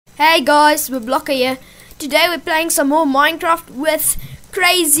Hey guys, we're Blocker here. Today we're playing some more Minecraft with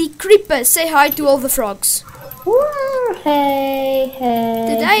CrazyCriiper. Say hi to all the frogs. Woo, hey.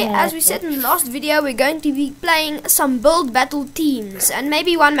 Today, as we said in the last video, we're going to be playing some build battle teams and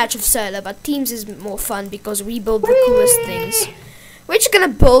maybe one match of solo, but teams is more fun because we build the coolest things. We're just gonna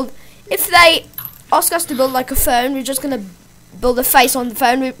build, if they ask us to build like a phone, we're just gonna build a face on the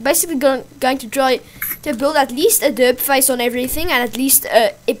phone. We're basically going to try to build at least a derp face on everything and at least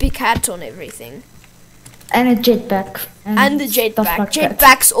a epic hat on everything. And a jetpack. And the jetpack. Like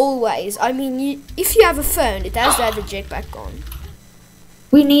Jetpacks always. I mean, if you have a phone, it has to have a jetpack on.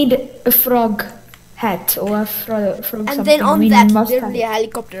 We need a frog hat or a frog And something. then on that, literally a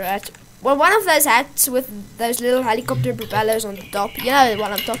helicopter hat. Well, one of those hats with those little helicopter propellers on the top. You know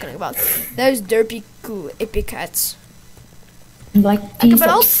what I'm talking about. Those derpy, cool, epic hats. Like Okay, but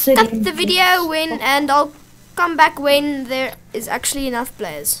I'll cut the video and I'll come back when there is actually enough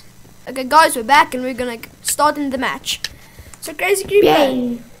players. Okay guys, we're back and we're gonna start in the match. So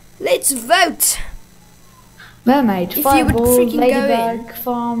CrazyCriiper, let's vote. Mermaid, If fireball, you would freaking ladybug, go in.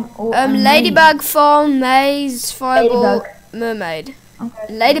 farm, or Ladybug, farm, maze, fireball, Ladybug. mermaid.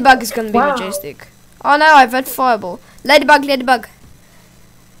 Okay. Ladybug is gonna be majestic. Oh no, I vote fireball. Ladybug.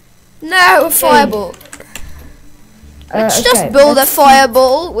 No, fireball. Let's just build a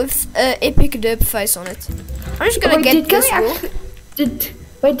fireball with an epic derp face on it. I'm just gonna get this wall.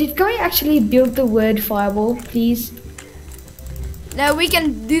 Did Guy actually build the word fireball, please? No, we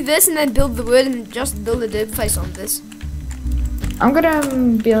can do this and then build the word and just build a derp face on this. I'm gonna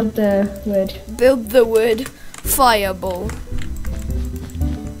build the word. Build the word fireball.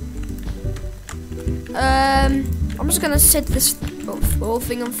 I'm just gonna set this whole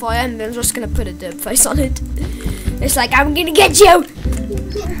thing on fire and then I'm just gonna put a derp face on it. It's like, I'm gonna get you!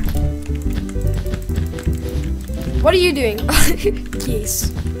 What are you doing?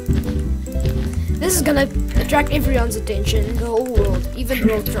 Yes. This is gonna attract everyone's attention in the whole world. Even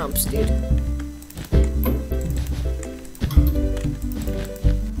World Trumps, dude.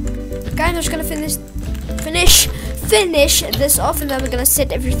 Okay, I'm just gonna finish this off and then we're gonna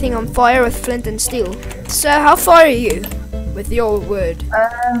set everything on fire with flint and steel. So, how far are you with your word?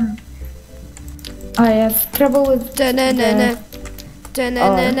 I have trouble with No.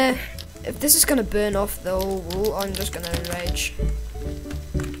 If this is gonna burn off the whole wall, I'm just gonna rage.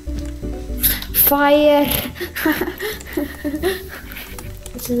 Fire.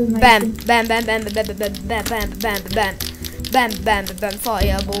 This is amazing. Bam,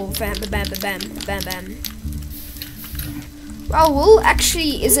 fireball, bam. Well, wool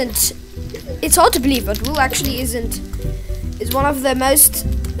actually isn't. It's hard to believe, but wool actually is one of the most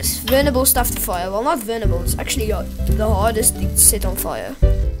vulnerable stuff to fire. Well, not vulnerable. It's actually the hardest thing to set on fire.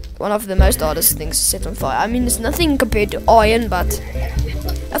 One of the most hardest things to set on fire. I mean, it's nothing compared to iron, but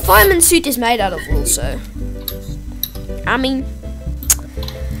a fireman's suit is made out of wool, so. I mean,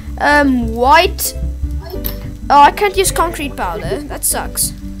 white. Oh, I can't use concrete powder. That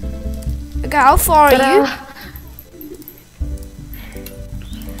sucks. Okay, how far are you?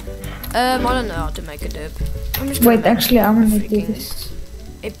 I don't know how to make a derp. I'm just Wait, actually, I'm gonna do this.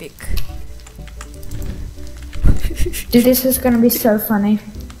 Epic. Dude, this is gonna be so funny.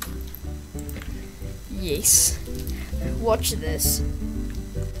 Yes. Watch this.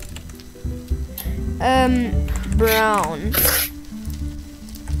 Brown.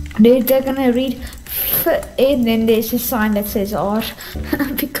 They're gonna read and then there's a sign that says R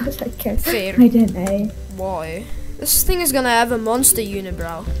because I can't. Fair. I don't know. Why? This thing is gonna have a monster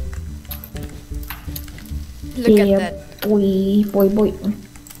unibrow. Look at that. Boy.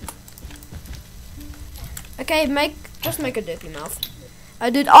 Okay, just make a derpy mouth.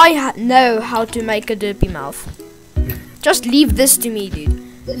 Dude, I know how to make a derpy mouth. Just leave this to me, dude.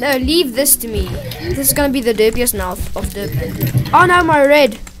 No, leave this to me. This is gonna be the derpiest mouth of derp. Oh no, my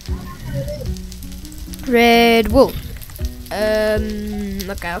red wool.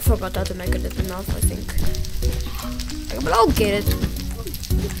 Okay, I forgot how to make a derpy mouth, I think. Okay, but I'll get it.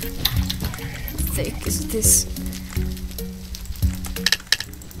 How thick is this?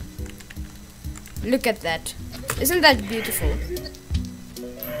 Look at that. Isn't that beautiful?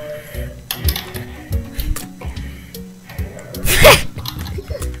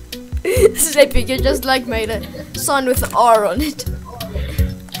 This is epic. You just like made a sign with an R on it.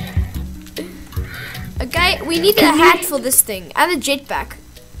 Okay, we need a hat for this thing and a jetpack.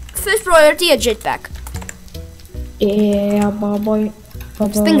 First priority, a jetpack. Yeah, boy.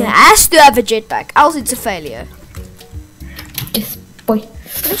 This thing has to have a jetpack, else it's a failure. Yes, boy.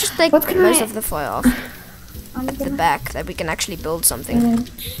 Let's just take most of the fire off. The back, that we can actually build something.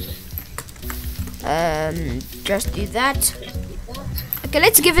 Just do that. Okay,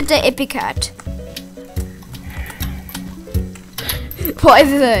 let's give it the epic hat. Why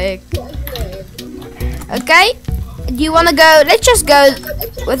the heck? Okay, do you wanna go? Let's just go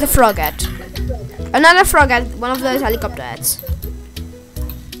with a frog hat. Another frog hat, one of those helicopter hats.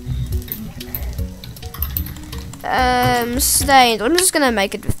 Stained. I'm just gonna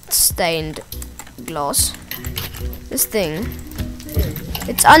make it with stained glass. This thing.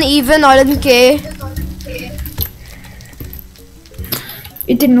 It's uneven, I don't care.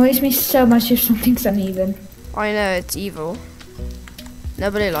 It annoys me so much if something's uneven. I know, it's evil.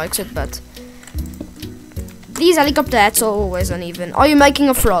 Nobody likes it, but these helicopter hats are always uneven. Are you making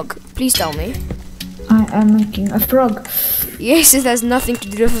a frog? Please tell me. I am making a frog. Yes, it has nothing to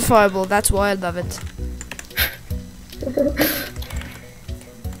do with a fireball. That's why I love it.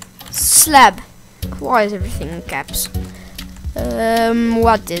 Slab. Why is everything in caps?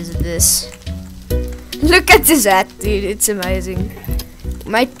 What is this? Look at this hat, dude. It's amazing.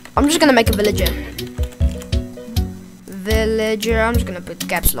 I'm just gonna make a villager. Villager. I'm just gonna put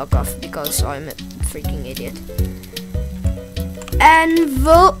caps lock off because I'm a freaking idiot.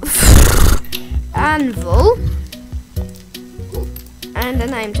 Anvil. Anvil. And a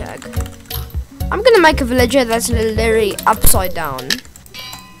name tag. I'm gonna make a villager that's literally upside down.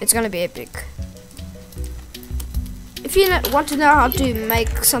 It's gonna be epic. If you want to know how to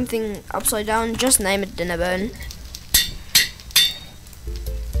make something upside down, just name it Dinnerbone.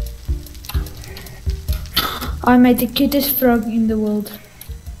 I made the cutest frog in the world.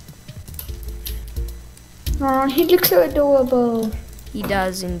 Oh, he looks so adorable. He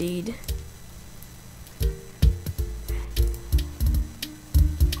does indeed.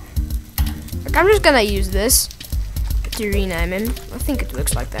 Like, I'm just gonna use this to rename him. I think it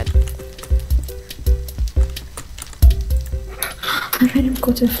looks like that. I made him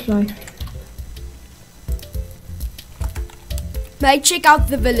caught a fly. Mate, check out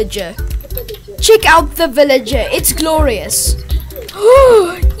the villager. Check out the villager. It's glorious.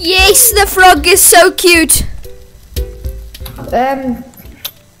 Yes, the frog is so cute.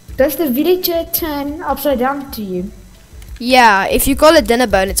 Does the villager turn upside down to you? Yeah, if you call it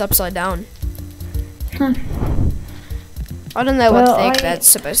Dinnerbone, it's upside down. Huh. I don't know what Well, the heck that's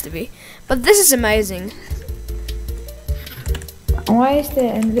supposed to be. But this is amazing. Why is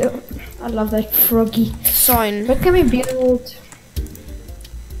there anvil? I love that froggy. Sign. What can we build?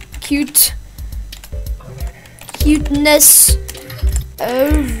 Cute. Cuteness.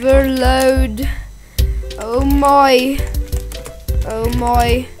 Overload. Oh my. Oh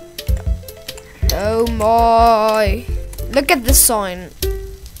my. Oh my. Look at the sign.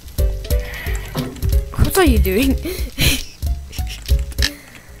 What are you doing?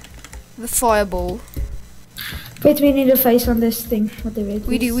 The fireball. Wait, we need a face on this thing. Whatever it is.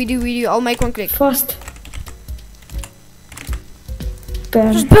 We do. I'll make one quick. Fast.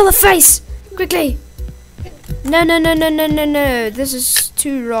 Bam. Just build a face! Quickly! No. This is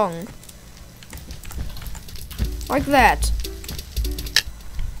too wrong. Like that.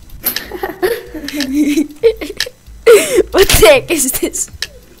 What the heck is this?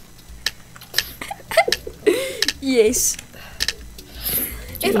 Yes.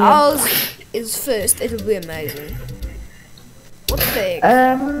 If ours is first, it'll be amazing. What the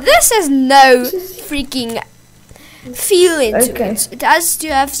heck? This has no freaking feel into it. It has to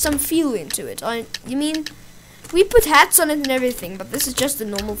have some feel into it. You mean, we put hats on it and everything, but this is just a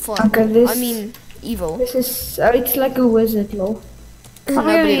normal file. Okay, I mean, evil. This is, it's like a wizard lol.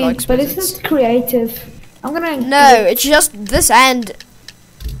 Nobody likes but wizards. it's not creative. I'm gonna. No, it's just this and.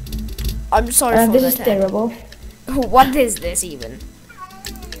 I'm sorry for this that. is terrible. What is this even?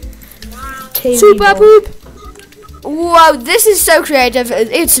 Terrible. Super poop! Wow, this is so creative.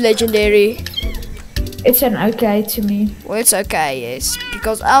 It's legendary. It's an okay to me. Well, it's okay, yes,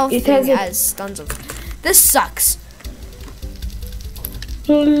 because our thing has tons of. This sucks.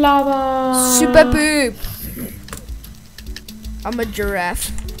 Lava. Super poop. I'm a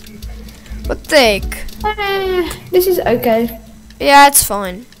giraffe. What the heck? This is okay. Yeah, it's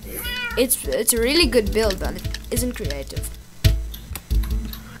fine. It's a really good build, but it isn't creative.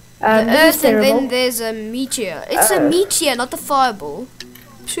 The Earth, and then there's a meteor. It's a meteor, not a fireball.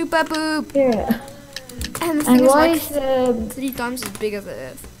 Super poop. Yeah. And the thing is why like is 3 times as big as the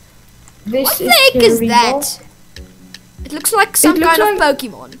Earth. This What the heck is that? It looks like some kind of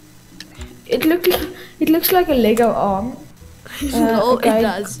Pokemon. It looks like a Lego arm. No, okay. it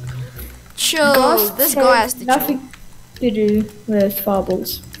does. Chill. This guy has to nothing to do with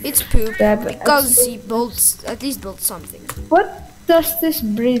fireballs. It's poop because he at least built something. What does this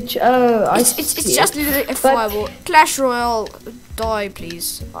bridge? Oh, it's just literally a fireball. Clash Royale, die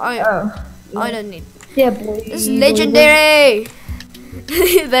please. I don't need. Yeah, boy. This is legendary.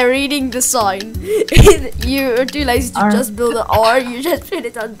 They're reading the sign. You're too lazy to just build an R. You just put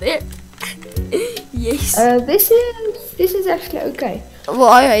it on there. Yes. This is actually okay. Well,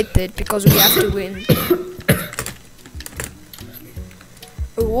 I hate it because we have to win.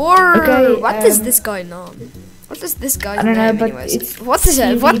 War. Okay, what is this guy now? What is this guy's I don't know, name but anyways? it's What is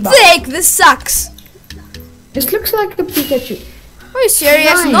it? TV What the box. heck? This sucks. This looks like a Pikachu. Are you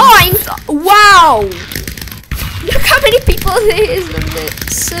serious? Ninth. 9th? Wow! Look how many people there is on the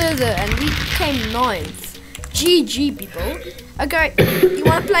server, and we came 9th. GG, people. Okay, you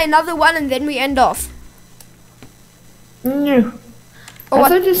want to play another one and then we end off? No. Oh, I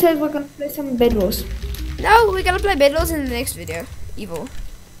what? thought you said we're gonna play some Bed Wars. No, we're gonna play Bed Wars in the next video. Evil.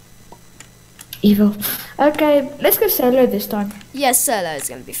 Evil. Okay, let's go solo this time. Yes, solo is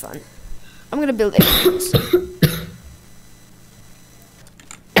gonna be fun. I'm gonna build everything.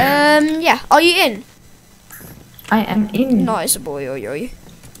 Yeah, are you in? I am in. Nice boy, oi, oi.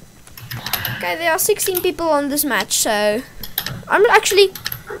 Okay, there are 16 people on this match, so I'm not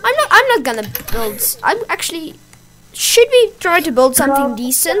gonna build. Should we try to build something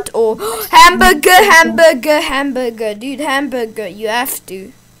decent or hamburger, dude, hamburger? You have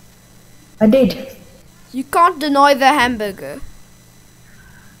to. I did. You can't deny the hamburger.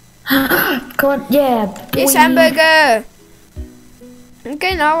 Come on, yeah. Yes, boy. hamburger.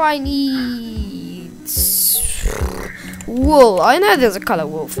 Okay, now I need wool. I know there's a color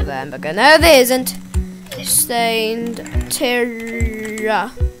wool for the hamburger. No, there isn't. Stained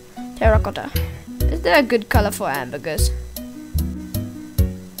terracotta. Is there a good color for hamburgers?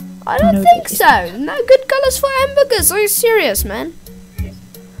 I don't No, think there so. No good colors for hamburgers. Are you serious, man?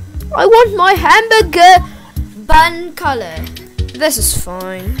 I want my hamburger bun color. This is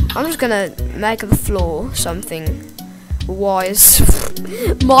fine. I'm just gonna make the floor something wise.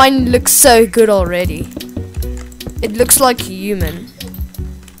 Mine looks so good already. It looks like human.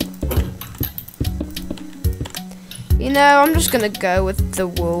 You know, I'm just gonna go with the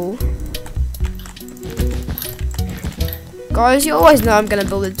wool. Guys, you always know I'm gonna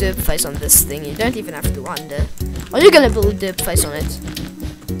build a derp face on this thing. You don't even have to wonder. Are you gonna build a derp face on it?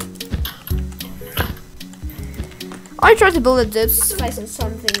 I tried to build a derp face on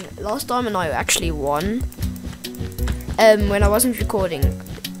something last time and I actually won. When I wasn't recording.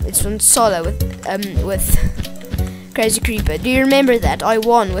 It's on solo with CrazyCriiiper. Do you remember that? I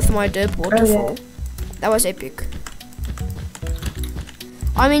won with my derp waterfall. That was epic.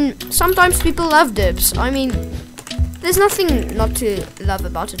 I mean, sometimes people love derps. I mean, there's nothing not to love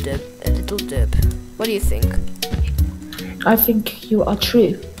about a derp, a little derp. What do you think? I think you are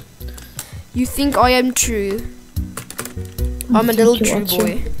true. You think I am true? I'm a little true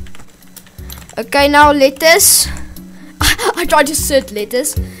boy. Okay, now letters. I tried to search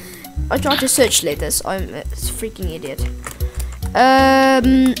letters. I'm a freaking idiot.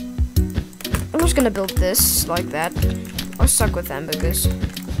 I'm just gonna build this like that. I suck with hamburgers.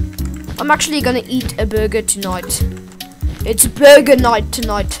 I'm actually gonna eat a burger tonight. It's burger night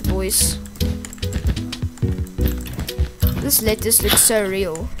tonight, boys. This lettuce looks so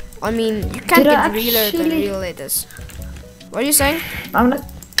real. I mean, you can't get realer than real lettuce. What are you saying? I'm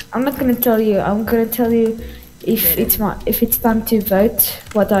not gonna tell you. I'm gonna tell you if it's time to vote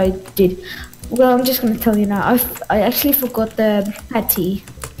what I did. Well, I'm just gonna tell you now. I actually forgot the patty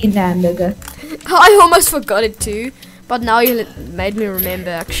in the hamburger. I almost forgot it too, but now you made me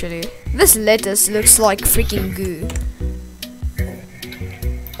remember actually. This lettuce looks like freaking goo.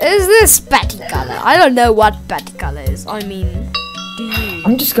 Is this patty color? I don't know what patty color is. I mean, do you?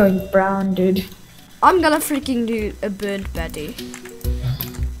 I'm just going brown, dude. I'm gonna freaking do a burnt patty.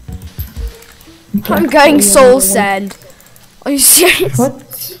 I'm going soul sand. Are you serious?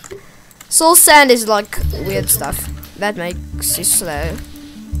 What? Soul sand is like weird stuff that makes you slow.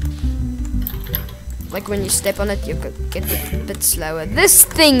 Like when you step on it, you could get a bit slower. This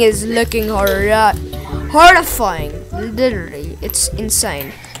thing is looking horrifying. Literally, it's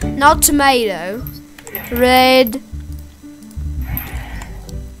insane. Now tomato, red,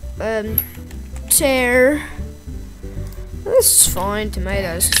 tear. This is fine.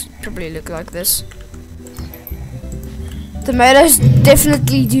 Tomatoes probably look like this. Tomatoes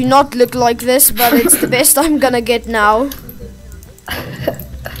definitely do not look like this, but it's the best I'm gonna get now.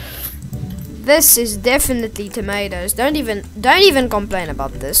 This is definitely tomatoes. Don't even complain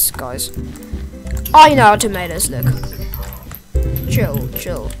about this, guys. I know how tomatoes look.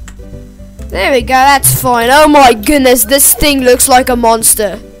 Chill. There we go, that's fine. Oh my goodness, this thing looks like a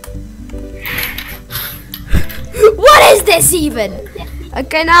monster. What is this even?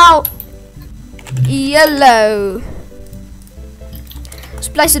 Okay, now yellow. Let's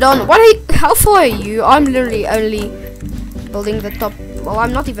place it on. How far are you? I'm literally only building the top. Well,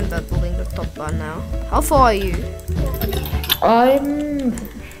 I'm not even building the top bar now. How far are you? I'm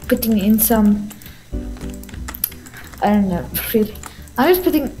putting in some. I don't know. I'm just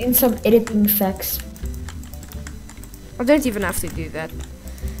putting in some editing effects. I don't even have to do that.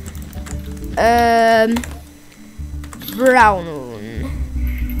 Brown.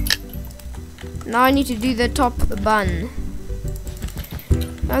 Now I need to do the top bun.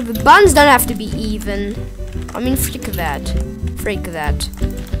 No, the buns don't have to be even. I mean, freak that. Freak that.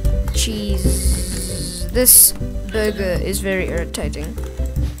 Cheese. This burger is very irritating.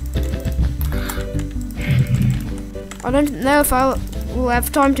 I don't know if I will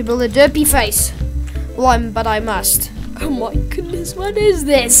have time to build a derpy face. Well, but I must. Oh my goodness, what is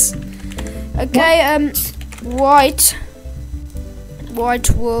this? Okay, white. White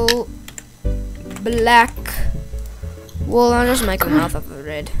wool. Black wool. I'll just make a mouth of the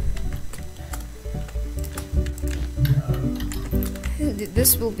red.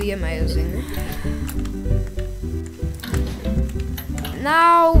 This will be amazing.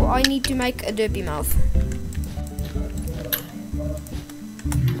 Now I need to make a derpy mouth.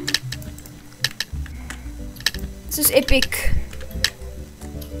 This is epic.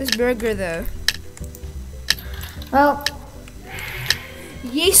 This burger though. Well,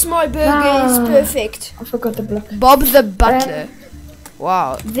 yes, my burger is perfect. I forgot the block. Bob the Butler.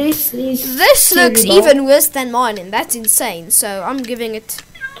 Wow. This looks even worse than mine, and that's insane. So I'm giving it.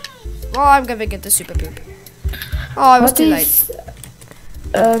 Well, I'm giving it the super poop. Oh, I was too late.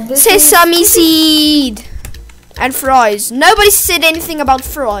 Sesame seed and fries. Nobody said anything about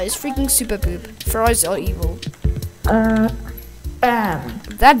fries. Freaking super poop. Fries are evil.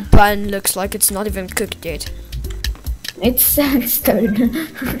 That bun looks like it's not even cooked yet. It's sandstone.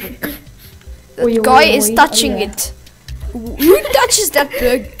 The guy is touching it. Who touches that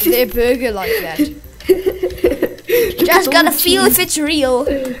their burger like that? Just gotta feel if it's real.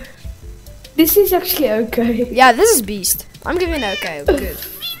 This is actually okay. Yeah, this is beast. I'm giving it okay. Good.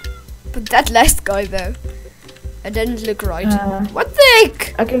 But that last guy though, it didn't look right. What the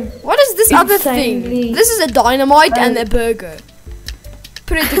heck? Okay. What is this other thing? This is a dynamite and a burger.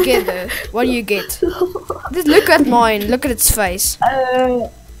 Put it together. What do you get? Just look at mine. Look at its face.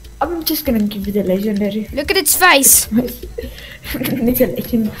 I'm just gonna give you the legendary. Look at its face. It's a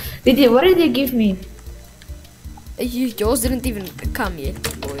legend. What did you give me? Yours didn't even come yet.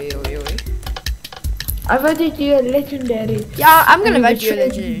 Oi, oi, oi. I voted you a legendary. Yeah, I'm gonna vote you a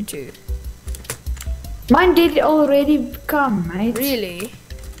legendary too. Mine did already come, mate. Really?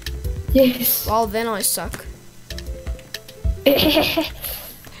 Yes. Well, then I suck.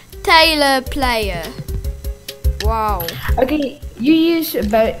 Taylor player. Wow. Okay, you use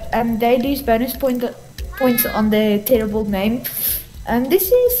they lose bonus points on the terrible name.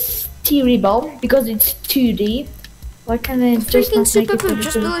 This is T-Rebel because it's 2D. Why can't they just not make it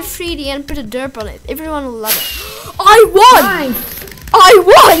just build it 3D and put a derp on it. Everyone will love it. I won! Nice. I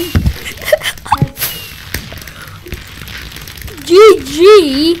won!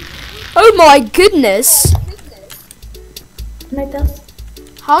 GG! Oh my goodness!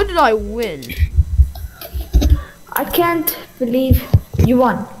 How did I win? I can't believe you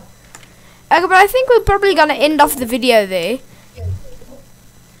won. Okay, but I think we're probably gonna end off the video there.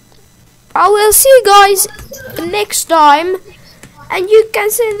 I will see you guys next time, and you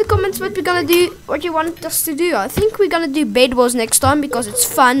can say in the comments what we're gonna do, what you want us to do. I think we're gonna do bed wars next time because it's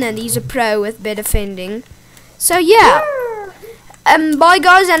fun and he's a pro with bed defending. So yeah, bye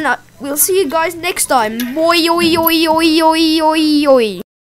guys, and we'll see you guys next time. Boy, oi, oi, oi, oi, oi, oi.